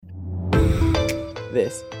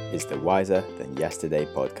This is the Wiser Than Yesterday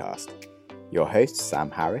podcast. Your hosts Sam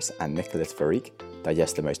Harris and Nicholas Farik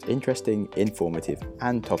digest the most interesting, informative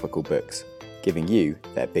and topical books, giving you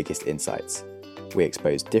their biggest insights. We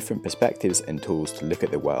expose different perspectives and tools to look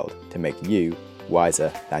at the world to make you wiser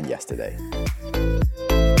than yesterday.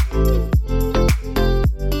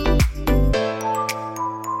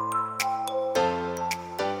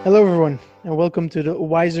 Hello everyone, and welcome to the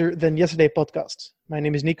Wiser Than Yesterday podcast. My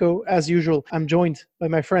name is Nico. As usual, I'm joined by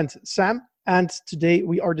my friend Sam, and today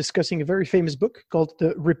we are discussing a very famous book called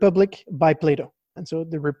The Republic by Plato. And so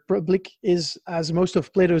The Republic is, as most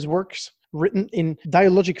of Plato's works, written in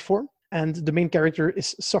dialogic form, and the main character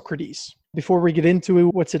is Socrates. Before we get into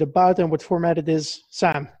what's it about and what format it is,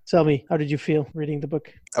 Sam, tell me, how did you feel reading the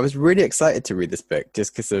book? I was really excited to read this book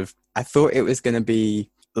just because I thought it was going to be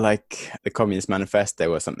like the Communist Manifesto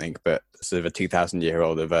or something, but sort of a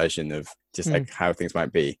 2,000-year-older version of just like how things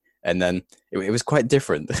might be. And then it was quite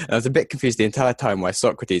different. And I was a bit confused the entire time why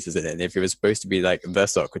Socrates was in it, and if it was supposed to be like the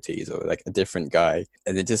Socrates or like a different guy.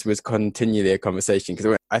 And it just was continually a conversation,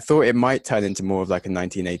 because I thought it might turn into more of like a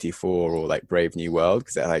 1984 or like Brave New World,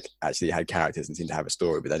 because it like actually had characters and seemed to have a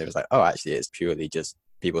story. But then it was like, oh, actually it's purely just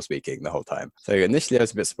people speaking the whole time. So initially I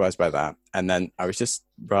was a bit surprised by that. And then I was just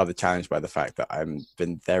rather challenged by the fact that I've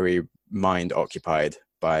been very mind occupied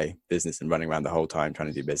by business and running around the whole time trying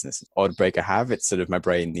to do business. Odd break I have, it's sort of my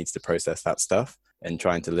brain needs to process that stuff, and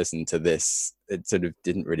trying to listen to this, it sort of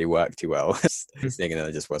didn't really work too well. Listening, and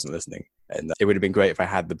I just wasn't listening. And it would have been great if I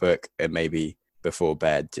had the book and maybe before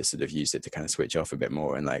bed just sort of used it to kind of switch off a bit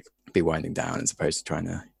more and like be winding down, as opposed to trying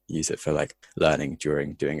to use it for like learning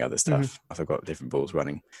during doing other stuff. I've got different balls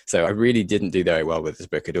running. So I really didn't do very well with this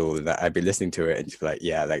book at all. That I'd be listening to it and just be like,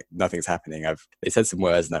 yeah, like nothing's happening. They said some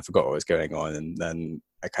words and I forgot what was going on. And then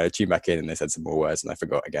I kind of tuned back in and they said some more words and I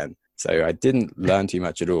forgot again. So I didn't learn too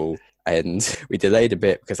much at all. And we delayed a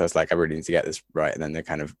bit because I was like, I really need to get this right. And then I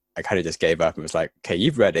kind of just gave up and was like, okay,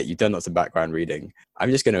 you've read it. You've done lots of background reading.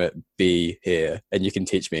 I'm just going to be here and you can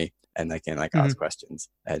teach me. And I can like ask questions,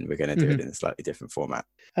 and we're going to do it in a slightly different format.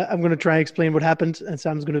 I'm going to try and explain what happened, and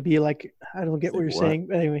Sam's going to be like, I don't get what you're saying.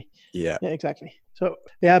 But anyway, yeah, exactly. So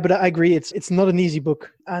yeah, but I agree. It's not an easy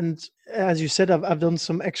book. And as you said, I've done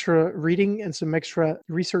some extra reading and some extra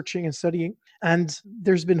researching and studying. And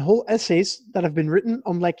there's been whole essays that have been written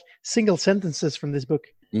on like single sentences from this book.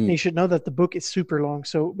 And you should know that the book is super long.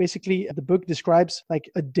 So basically the book describes like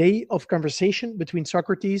a day of conversation between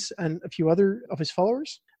Socrates and a few other of his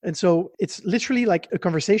followers. And so it's literally like a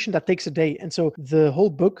conversation that takes a day. And so the whole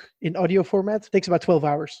book in audio format takes about 12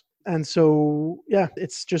 hours. And so, yeah,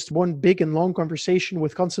 it's just one big and long conversation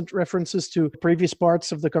with constant references to previous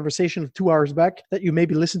parts of the conversation 2 hours back that you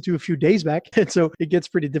maybe listened to a few days back. And so it gets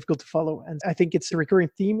pretty difficult to follow. And I think it's a recurring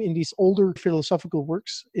theme in these older philosophical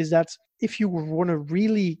works is that if you want to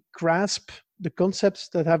really grasp the concepts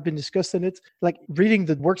that have been discussed in it, like reading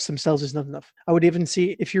the works themselves is not enough. I would even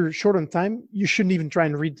say if you're short on time, you shouldn't even try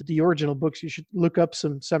and read the original books. You should look up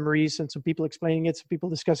some summaries and some people explaining it, some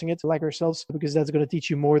people discussing it like ourselves, because that's going to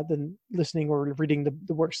teach you more than listening or reading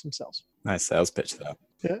the works themselves. Nice sales pitch there.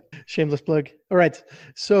 Yeah, shameless plug. All right.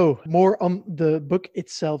 So more on the book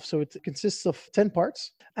itself. So it consists of 10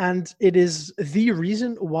 parts, and it is the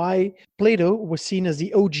reason why Plato was seen as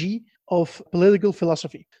the OG of political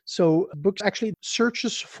philosophy. So the book actually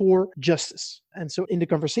searches for justice. And so in the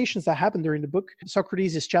conversations that happen during the book,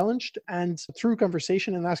 Socrates is challenged, and through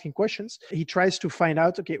conversation and asking questions, he tries to find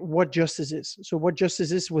out, okay, what justice is. So what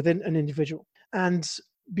justice is within an individual. And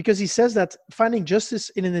because he says that finding justice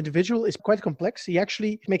in an individual is quite complex, he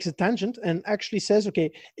actually makes a tangent and actually says, okay,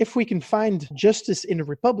 if we can find justice in a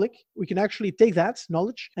republic, we can actually take that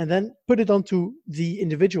knowledge and then put it onto the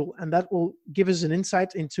individual. And that will give us an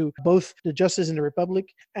insight into both the justice in the republic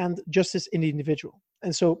and justice in the individual.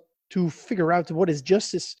 And so to figure out what is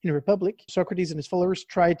justice in a republic, Socrates and his followers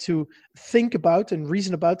try to think about and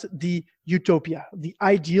reason about the utopia, the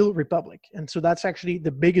ideal republic. And so that's actually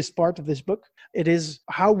the biggest part of this book. It is,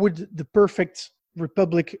 how would the perfect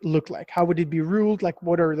republic look like? How would it be ruled? Like,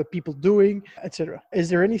 what are the people doing, etc. Is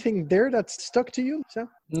there anything there that's stuck to you, Sam?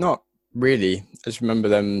 Not really. I just remember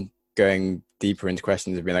them going deeper into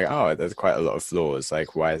questions and being like, oh, there's quite a lot of flaws.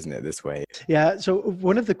 Like, why isn't it this way? Yeah. So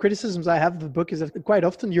one of the criticisms I have of the book is that quite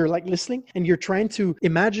often you're like listening and you're trying to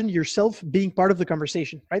imagine yourself being part of the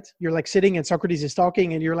conversation, right? You're like sitting and Socrates is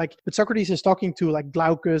talking and you're like, but Socrates is talking to like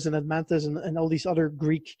Glaucus and Admantus and all these other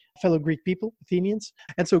fellow Greek people, Athenians.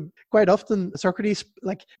 And so quite often Socrates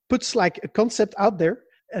like puts like a concept out there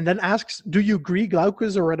and then asks, do you agree,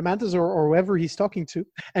 Glaucus or Radamanthus or whoever he's talking to?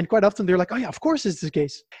 And quite often they're like, oh yeah, of course it's the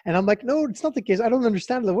case. And I'm like, no, it's not the case. I don't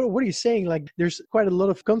understand. Like, what are you saying? Like, there's quite a lot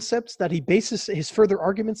of concepts that he bases his further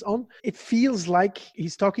arguments on. It feels like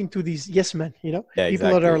he's talking to these yes men, you know, yeah, people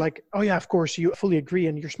that are like, oh yeah, of course, you fully agree,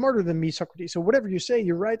 and you're smarter than me, Socrates. So whatever you say,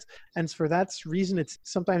 you're right. And for that reason, it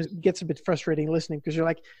sometimes gets a bit frustrating listening, because you're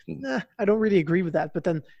like, nah, I don't really agree with that. But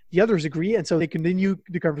then the others agree, and so they continue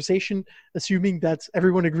the conversation, assuming that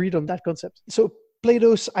everyone agreed on that concept. So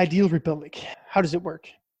Plato's ideal republic, how does it work?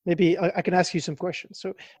 Maybe I can ask you some questions.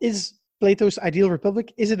 So is Plato's ideal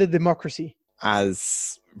republic, is it a democracy?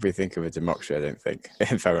 As we think of a democracy, I don't think,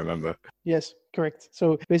 if I remember. Yes, correct.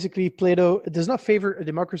 So basically, Plato does not favor a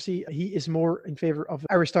democracy. He is more in favor of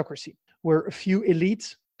aristocracy, where a few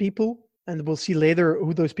elite people, and we'll see later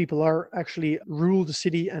who those people are, actually rule the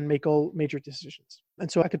city and make all major decisions.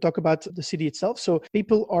 And so I could talk about the city itself. So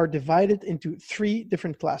people are divided into 3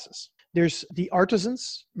 different classes. There's the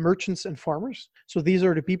artisans, merchants, and farmers. So these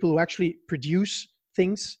are the people who actually produce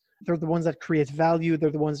things. They're the ones that create value.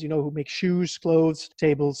 They're the ones, you know, who make shoes, clothes,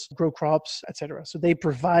 tables, grow crops, etc. So they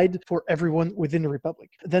provide for everyone within the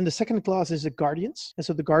republic. Then the second class is the guardians. And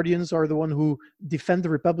so the guardians are the one who defend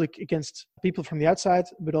the republic against people from the outside,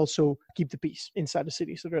 but also keep the peace inside the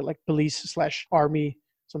city. So they're like police/army,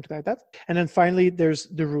 something like that. And then finally, there's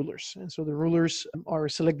the rulers. And so the rulers are a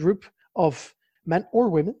select group of men or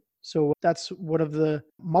women. So that's one of the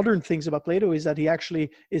modern things about Plato, is that he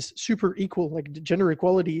actually is super equal. Like, gender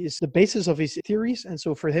equality is the basis of his theories. And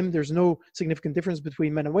so for him, there's no significant difference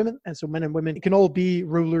between men and women. And so men and women can all be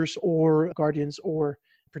rulers or guardians or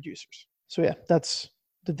producers. So yeah, that's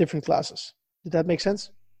the different classes. Did that make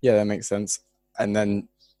sense? Yeah, that makes sense. And then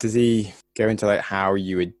does he go into like how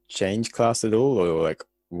you would change class at all, or like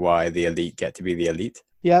why the elite get to be the elite?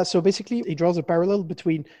 Yeah, so basically he draws a parallel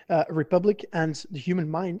between a republic and the human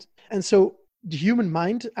mind. And so the human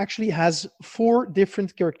mind actually has 4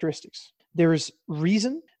 different characteristics. There's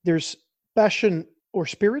reason, there's passion or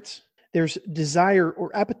spirit, there's desire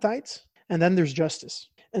or appetite, and then there's justice.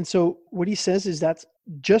 And so what he says is that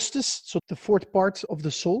justice, so the 4th part of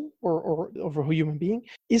the soul or of a human being,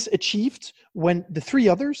 is achieved when the 3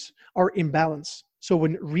 others are in balance. So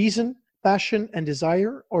when reason, passion, and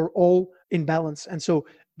desire are all in balance. And so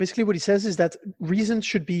basically what he says is that reason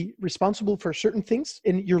should be responsible for certain things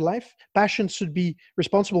in your life, passion should be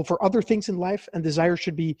responsible for other things in life, and desire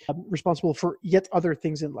should be responsible for yet other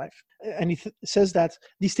things in life. And he says that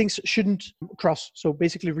these things shouldn't cross. So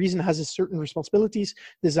basically reason has a certain responsibilities,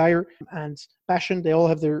 desire and passion, they all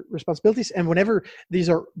have their responsibilities. And whenever these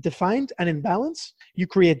are defined and in balance, you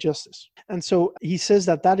create justice. And so he says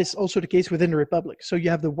that that is also the case within the republic. So you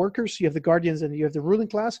have the workers, you have the guardians, and you have the ruling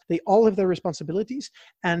class. They all have their responsibilities.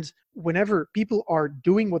 And whenever people are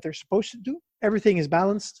doing what they're supposed to do, everything is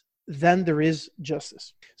balanced, then there is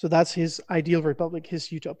justice. So that's his ideal republic,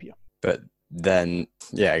 his utopia. But then,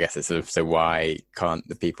 yeah, I guess it's sort of, so why can't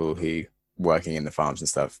the people who working in the farms and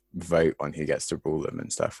stuff vote on who gets to rule them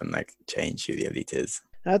and stuff, and like change who the elite is?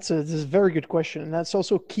 This is a very good question. And that's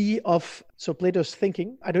also key of Plato's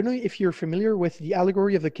thinking. I don't know if you're familiar with the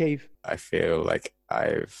allegory of the cave. I feel like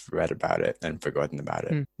I've read about it and forgotten about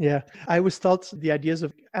it. Yeah. I was taught the ideas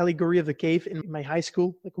of allegory of the cave in my high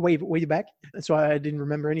school, like way back. And so I didn't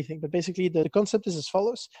remember anything. But basically the concept is as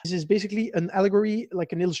follows. This is basically an allegory,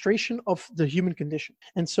 like an illustration of the human condition.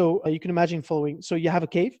 And so you can imagine following. So you have a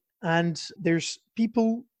cave and there's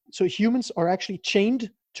people. So humans are actually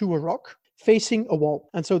chained to a rock facing a wall.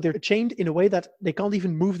 And so they're chained in a way that they can't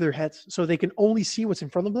even move their heads. So they can only see what's in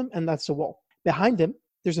front of them, and that's the wall. Behind them,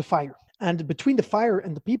 there's a fire. And between the fire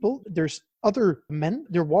and the people, there's other men.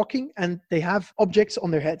 They're walking and they have objects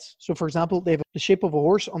on their heads. So for example, they have the shape of a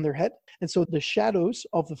horse on their head. And so the shadows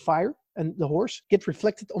of the fire and the horse get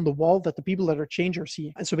reflected on the wall that the people that are chained are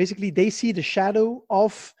seeing. And so basically they see the shadow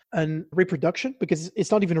of a reproduction, because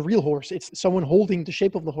it's not even a real horse. It's someone holding the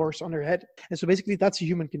shape of the horse on their head. And so basically that's a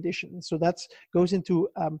human condition. And so that goes into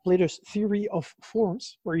Plato's theory of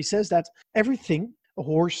forms, where he says that everything, a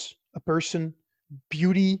horse, a person,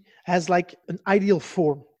 beauty, has like an ideal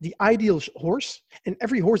form. The ideal horse, and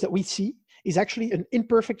every horse that we see is actually an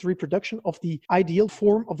imperfect reproduction of the ideal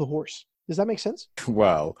form of the horse. Does that make sense?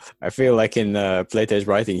 Well, I feel like in Plato's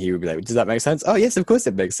writing, he would be like, does that make sense? Oh, yes, of course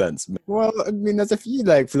it makes sense. Well, I mean, there's a few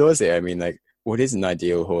like flaws here. I mean, like, what is an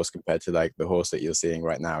ideal horse compared to like the horse that you're seeing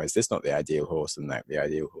right now? Is this not the ideal horse, and like the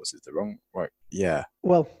ideal horse is the wrong? Right. Yeah.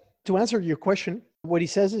 Well, to answer your question, what he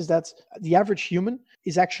says is that the average human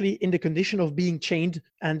is actually in the condition of being chained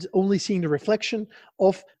and only seeing the reflection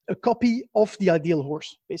of a copy of the ideal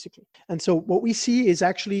horse, basically. And so what we see is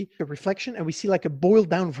actually a reflection, and we see like a boiled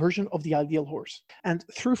down version of the ideal horse. And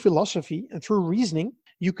through philosophy and through reasoning,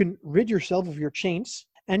 you can rid yourself of your chains,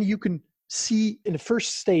 and you can see in the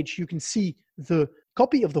first stage, you can see the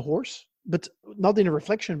copy of the horse, but not in a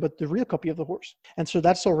reflection, but the real copy of the horse. And so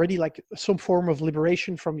that's already like some form of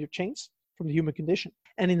liberation from your chains, from the human condition.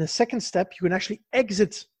 And in the second step, you can actually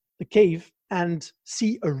exit the cave and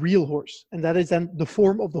see a real horse. And that is then the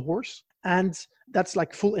form of the horse. And that's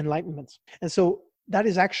like full enlightenment. And so that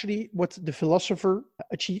is actually what the philosopher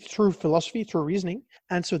achieved through philosophy, through reasoning.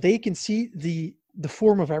 And so they can see the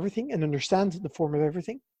form of everything and understand the form of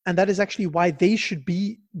everything. And that is actually why they should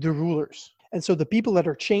be the rulers. And so the people that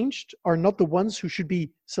are changed are not the ones who should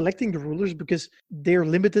be selecting the rulers, because they're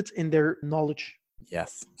limited in their knowledge.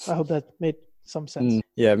 Yes. I hope that made some sense.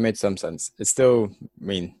 Yeah, it made some sense. It's still,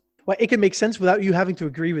 well, it can make sense without you having to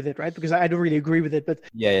agree with it, right? Because I don't really agree with it, but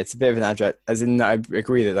yeah, it's a bit of an abstract, as in I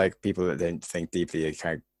agree that like people that don't think deeply, they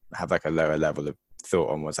kind of have like a lower level of thought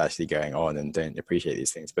on what's actually going on and don't appreciate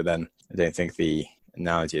these things. But then I don't think the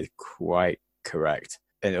analogy is quite correct.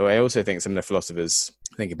 And I also think some of the philosophers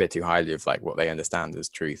think a bit too highly of like what they understand as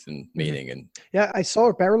truth and meaning. And yeah, I saw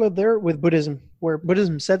a parallel there with Buddhism, where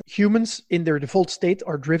Buddhism said humans in their default state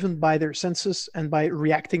are driven by their senses and by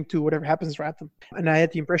reacting to whatever happens around them. And I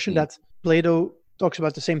had the impression that Plato talks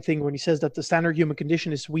about the same thing when he says that the standard human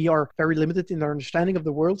condition is we are very limited in our understanding of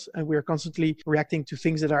the world, and we are constantly reacting to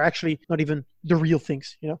things that are actually not even the real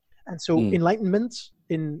things, you know? And so enlightenment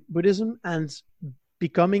in Buddhism and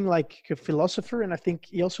becoming like a philosopher, and I think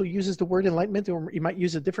he also uses the word enlightenment, or he might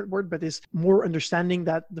use a different word, but is more understanding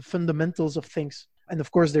that the fundamentals of things. And of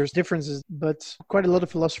course there's differences, but quite a lot of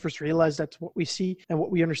philosophers realize that what we see and what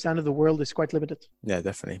we understand of the world is quite limited. Yeah,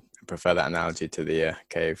 definitely. I prefer that analogy to the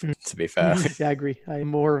cave, to be fair. Yeah, I agree. I'm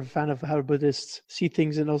more of a fan of how Buddhists see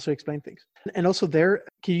things and also explain things. And also there,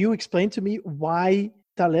 can you explain to me why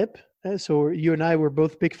Taleb, so you and I were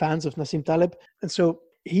both big fans of Nassim Taleb, and so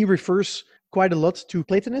he refers quite a lot to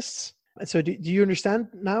Platonists. And so do you understand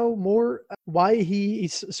now more why he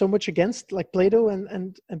is so much against like Plato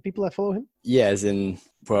and people that follow him? Yeah, as in,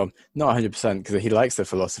 well, not 100%, because he likes the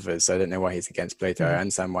philosophers, so I don't know why he's against Plato. I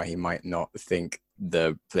understand why he might not think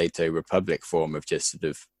the Plato Republic form of just sort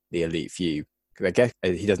of the elite few. Because I guess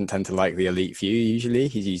he doesn't tend to like the elite few usually.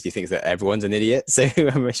 He usually thinks that everyone's an idiot. So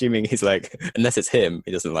I'm assuming he's like, unless it's him,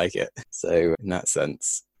 he doesn't like it. So in that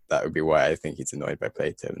sense, that would be why I think he's annoyed by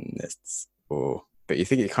Platonists. But you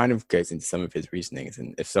think it kind of goes into some of his reasonings,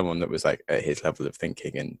 and if someone that was like at his level of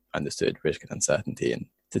thinking and understood risk and uncertainty and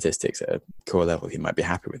statistics at a core level, he might be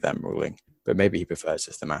happy with them ruling, but maybe he prefers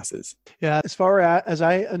just the masses. Yeah, as far as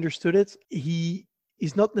I understood it, he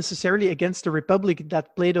is not necessarily against the republic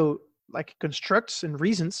that Plato like constructs and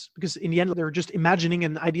reasons, because in the end they're just imagining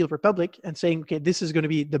an ideal republic and saying, okay, this is going to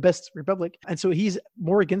be the best republic. And so he's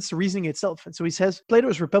more against the reasoning itself. And so he says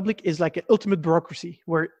Plato's republic is like an ultimate bureaucracy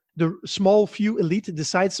where the small few elite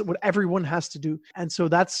decides what everyone has to do. And so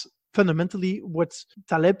that's fundamentally what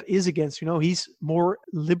Taleb is against. You know, he's more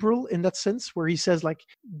liberal in that sense, where he says like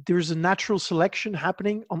there's a natural selection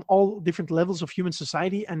happening on all different levels of human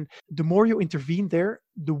society, and the more you intervene there,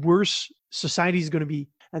 the worse society is going to be.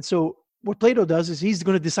 And so what Plato does is he's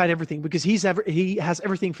going to decide everything, because he has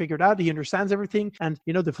everything figured out. He understands everything. And,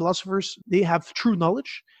 you know, the philosophers, they have true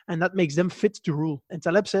knowledge, and that makes them fit to rule. And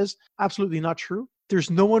Taleb says, absolutely not true.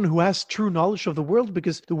 There's no one who has true knowledge of the world,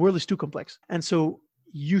 because the world is too complex. And so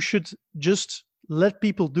you should just let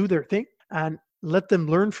people do their thing and let them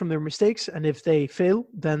learn from their mistakes. And if they fail,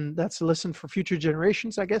 then that's a lesson for future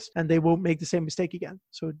generations, I guess, and they won't make the same mistake again.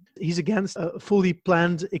 So he's against a fully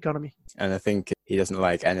planned economy. And I think he doesn't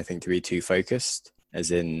like anything to be too focused,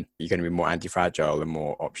 as in you're going to be more anti-fragile the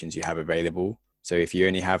more options you have available. So if you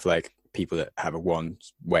only have like people that have a one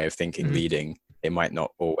way of thinking leading, it might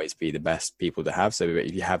not always be the best people to have. So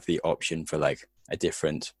if you have the option for like a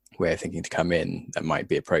different way of thinking to come in, that might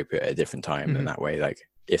be appropriate at a different time. And that way, like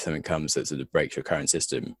if something comes that sort of breaks your current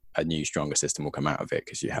system, a new, stronger system will come out of it,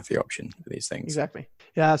 because you have the option for these things. Exactly.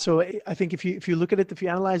 Yeah. So I think if you look at it, if you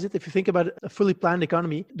analyze it, if you think about a fully planned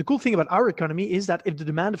economy, the cool thing about our economy is that if the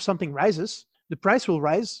demand of something rises, the price will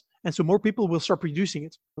rise, And so more people will start producing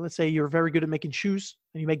it. Let's say you're very good at making shoes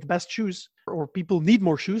and you make the best shoes, or people need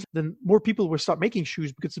more shoes, then more people will start making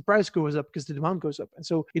shoes because the price goes up, because the demand goes up. And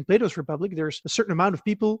so in Plato's Republic, there's a certain amount of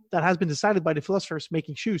people that has been decided by the philosophers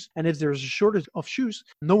making shoes. And if there's a shortage of shoes,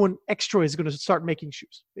 no one extra is going to start making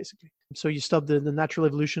shoes, basically. So you stop the natural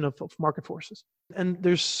evolution of market forces. And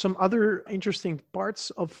there's some other interesting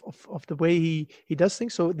parts of the way he does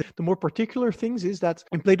things. So the more particular things is that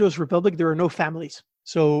in Plato's Republic, there are no families.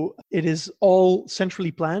 So it is all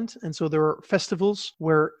centrally planned. And so there are festivals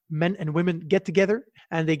where men and women get together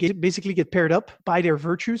and they basically get paired up by their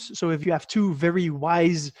virtues. So if you have two very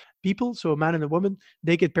wise people, so a man and a woman,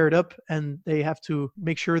 they get paired up and they have to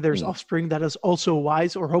make sure there's offspring that is also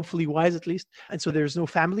wise, or hopefully wise at least. And so there's no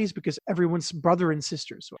families because everyone's brother and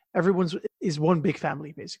sister. So everyone's is one big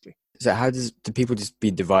family, basically. So how do people just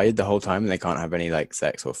be divided the whole time and they can't have any like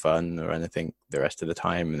sex or fun or anything the rest of the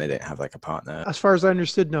time, and they don't have like a partner? As far as I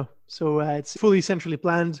understood, no. So it's fully centrally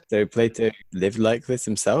planned. So Plato lived like this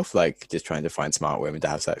himself, like just trying to find smart women to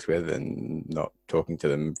have sex with and not talking to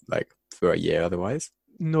them like for a year otherwise?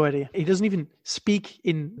 No idea. He doesn't even speak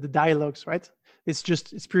in the dialogues, right? It's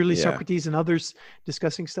purely Socrates and others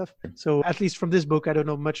discussing stuff. So at least from this book, I don't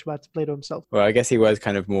know much about Plato himself. Well, I guess he was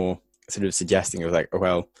kind of more sort of suggesting of like, oh,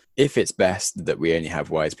 well, if it's best that we only have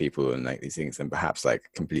wise people and like these things, then perhaps like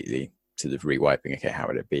completely sort of rewiping, okay, how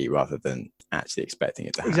would it be, rather than actually expecting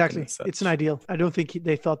it to happen. Exactly. It's an ideal. I don't think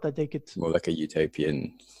they thought that they could. More like a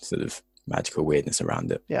utopian sort of magical weirdness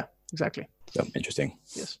around it. Yeah, exactly. So interesting.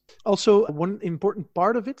 Yes. Also, one important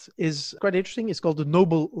part of it is quite interesting. It's called the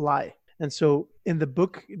noble lie. And so in the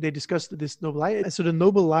book, they discussed this noble lie. And so the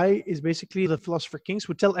noble lie is basically the philosopher kings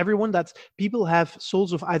would tell everyone that people have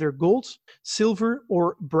souls of either gold, silver,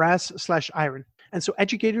 or brass/iron. And so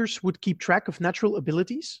educators would keep track of natural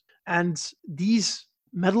abilities. And these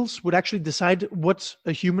metals would actually decide what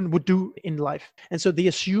a human would do in life. And so they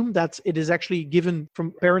assume that it is actually given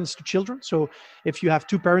from parents to children. So if you have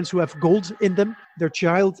two parents who have gold in them, their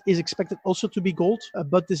child is expected also to be gold,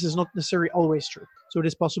 but this is not necessarily always true. So it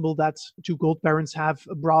is possible that two gold parents have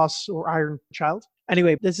a brass or iron child.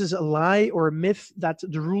 Anyway, this is a lie or a myth that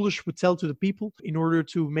the rulers would tell to the people in order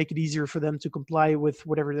to make it easier for them to comply with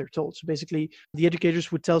whatever they're told. So basically, the educators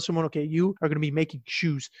would tell someone, okay, you are going to be making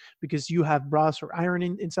shoes because you have brass or iron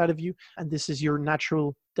inside of you, and this is your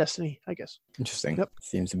natural destiny, I guess. Interesting. Yep.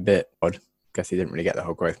 Seems a bit odd. Guess he didn't really get the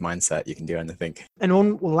whole growth mindset. You can do anything. And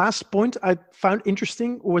one last point I found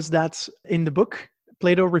interesting was that in the book,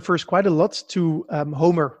 Plato refers quite a lot to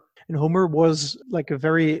Homer. And Homer was like a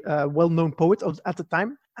very well-known poet at the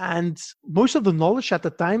time. And most of the knowledge at the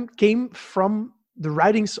time came from the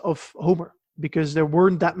writings of Homer, because there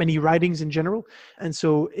weren't that many writings in general. And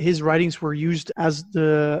so his writings were used as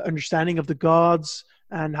the understanding of the gods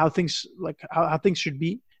and how things how things should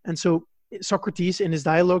be. And so Socrates in his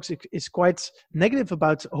dialogues is quite negative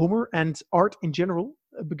about Homer and art in general,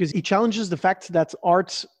 because he challenges the fact that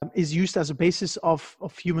art is used as a basis of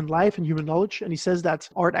human life and human knowledge. And he says that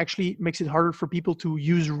art actually makes it harder for people to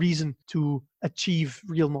use reason to achieve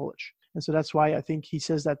real knowledge. And so that's why I think he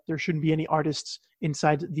says that there shouldn't be any artists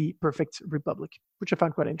inside the perfect republic, which I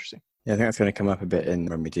found quite interesting. Yeah, I think that's going to come up a bit in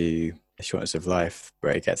when we do A Shortness of Life,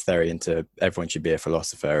 where it gets very into everyone should be a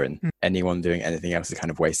philosopher, and anyone doing anything else is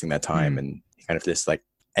kind of wasting their time, and kind of this like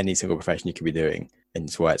any single profession you could be doing. And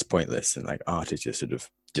it's why it's pointless, and like art is just sort of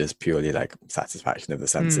just purely like satisfaction of the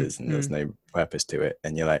senses, and there's no purpose to it.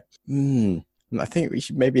 And you're like, I think we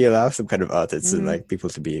should maybe allow some kind of artists and like people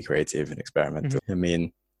to be creative and experimental. I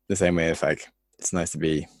mean, the same way as like it's nice to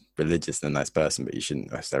be religious and a nice person, but you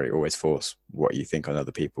shouldn't necessarily always force what you think on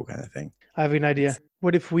other people, kind of thing. I have an idea.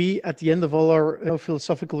 What if we, at the end of all our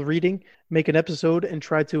philosophical reading, make an episode and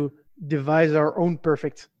try to devise our own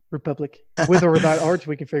perfect republic? With or without art,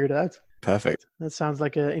 we can figure it out. Perfect. That sounds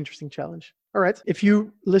like an interesting challenge. All right. If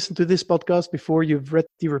you listen to this podcast before you've read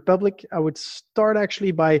The Republic, I would start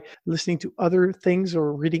actually by listening to other things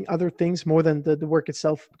or reading other things more than the work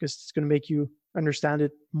itself, because it's going to make you understand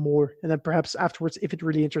it more. And then perhaps afterwards, if it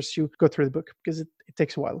really interests you, go through the book, because it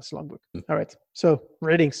takes a while. It's a long book. All right. So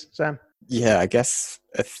ratings, Sam. Yeah, I guess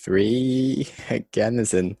a 3 again,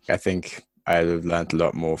 as in I think I learned a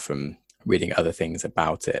lot more from reading other things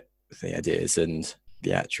about it, the ideas, and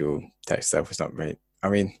the actual text itself was not very, I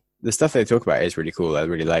mean, the stuff they talk about is really cool. I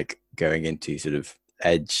really like going into sort of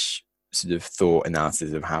edge, sort of thought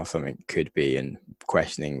analysis of how something could be and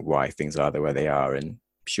questioning why things are the way they are. And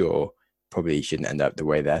sure, probably shouldn't end up the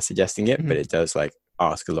way they're suggesting it, but it does like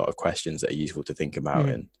ask a lot of questions that are useful to think about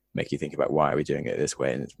and make you think about why are we doing it this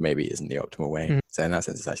way, and it maybe isn't the optimal way. So in that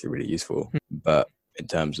sense, it's actually really useful. But in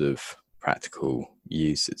terms of practical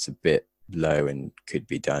use, it's a bit low and could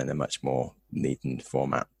be done in a much more neatened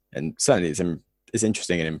format. And certainly it's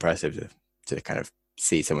interesting and impressive to kind of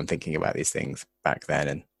see someone thinking about these things back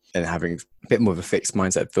then and having a bit more of a fixed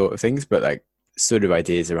mindset thought of things, but like sort of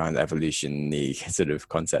ideas around evolution, the sort of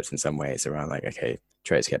concepts in some ways around like, okay,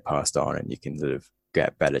 traits get passed on and you can sort of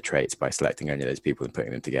get better traits by selecting only those people and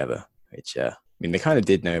putting them together, which I mean, they kind of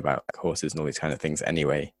did know about like horses and all these kind of things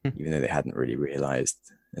anyway, even though they hadn't really realized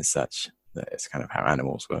as such that it's kind of how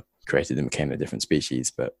animals were created and became a different species.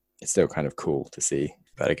 But it's still kind of cool to see.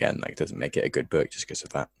 But again, like, doesn't make it a good book just because of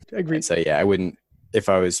that. Agreed. So yeah, I wouldn't, if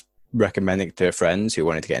I was recommending it to friends who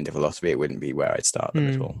wanted to get into philosophy, it wouldn't be where I'd start them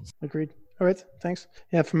at all. Agreed. All right, thanks.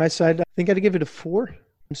 Yeah, from my side, I think I'd give it a 4.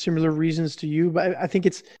 Similar reasons to you, but I think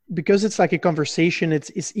it's because it's like a conversation.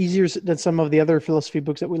 It's easier than some of the other philosophy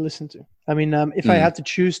books that we listen to. I mean, if I had to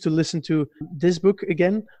choose to listen to this book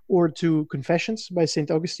again or to Confessions by St.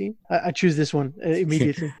 Augustine, I choose this one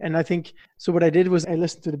immediately. And I think so. What I did was I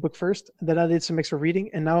listened to the book first, and then I did some extra reading,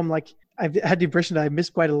 and now I'm like, I've had the impression that I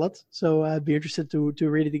missed quite a lot. So I'd be interested to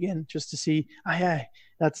read it again just to see,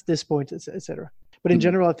 that's this point, etc. But in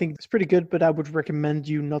general, I think it's pretty good, but I would recommend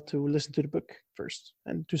you not to listen to the book first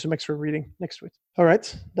and do some extra reading next to it. All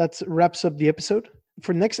right, that wraps up the episode.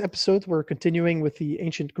 For next episode, we're continuing with the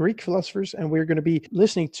ancient Greek philosophers, and we're going to be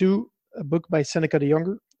listening to a book by Seneca the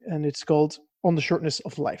Younger, and it's called On the Shortness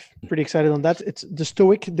of Life. Pretty excited on that. It's the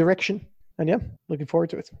Stoic direction, and yeah, looking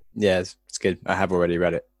forward to it. Yeah, it's good. I have already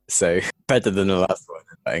read it, so better than the last one.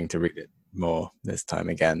 I'm going to read it more this time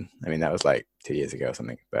again. I mean, that was like 2 years ago or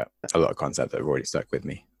something, but a lot of concepts that have already stuck with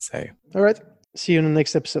me. So all right, see you in the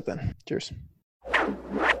next episode then. Cheers.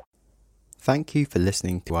 Thank you for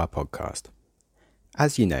listening to our podcast.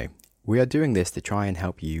 As you know, we are doing this to try and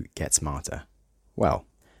help you get smarter. Well,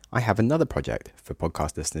 I have another project for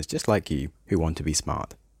podcast listeners just like you who want to be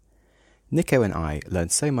smart. Nico and I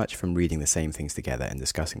learned so much from reading the same things together and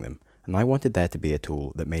discussing them, and I wanted there to be a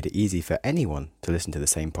tool that made it easy for anyone to listen to the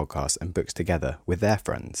same podcasts and books together with their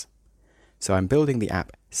friends. So I'm building the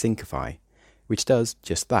app Syncify, which does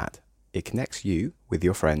just that. It connects you with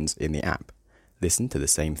your friends in the app, listen to the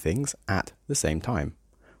same things at the same time,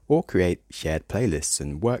 or create shared playlists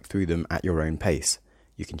and work through them at your own pace.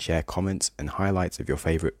 You can share comments and highlights of your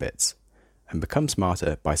favourite bits, and become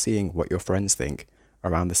smarter by seeing what your friends think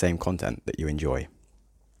around the same content that you enjoy.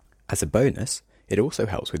 As a bonus, it also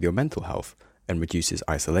helps with your mental health and reduces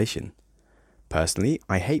isolation. Personally,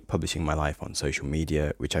 I hate publishing my life on social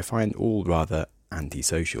media, which I find all rather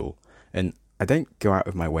antisocial, and I don't go out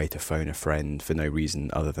of my way to phone a friend for no reason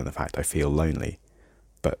other than the fact I feel lonely.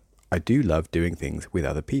 But I do love doing things with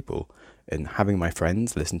other people, and having my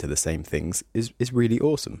friends listen to the same things is really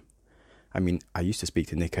awesome. I mean, I used to speak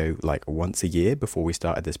to Nico like once a year before we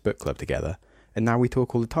started this book club together, and now we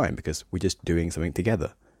talk all the time because we're just doing something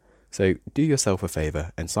together. So do yourself a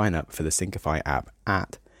favour and sign up for the Syncify app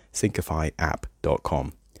at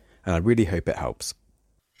syncifyapp.com, and I really hope it helps.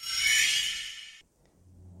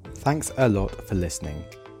 Thanks a lot for listening.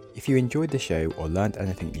 If you enjoyed the show or learned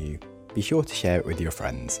anything new, be sure to share it with your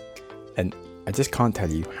friends. And I just can't tell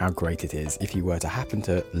you how great it is if you were to happen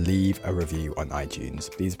to leave a review on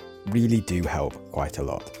iTunes. These really do help quite a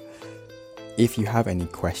lot. If you have any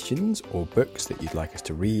questions or books that you'd like us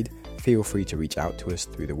to read, feel free to reach out to us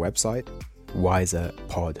through the website,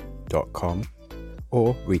 wiserpod.com,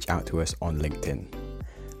 or reach out to us on LinkedIn.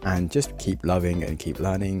 And just keep loving and keep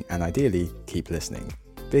learning, and ideally, keep listening.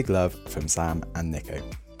 Big love from Sam and Nico,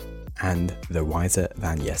 and the Wiser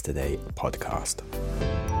Than Yesterday podcast.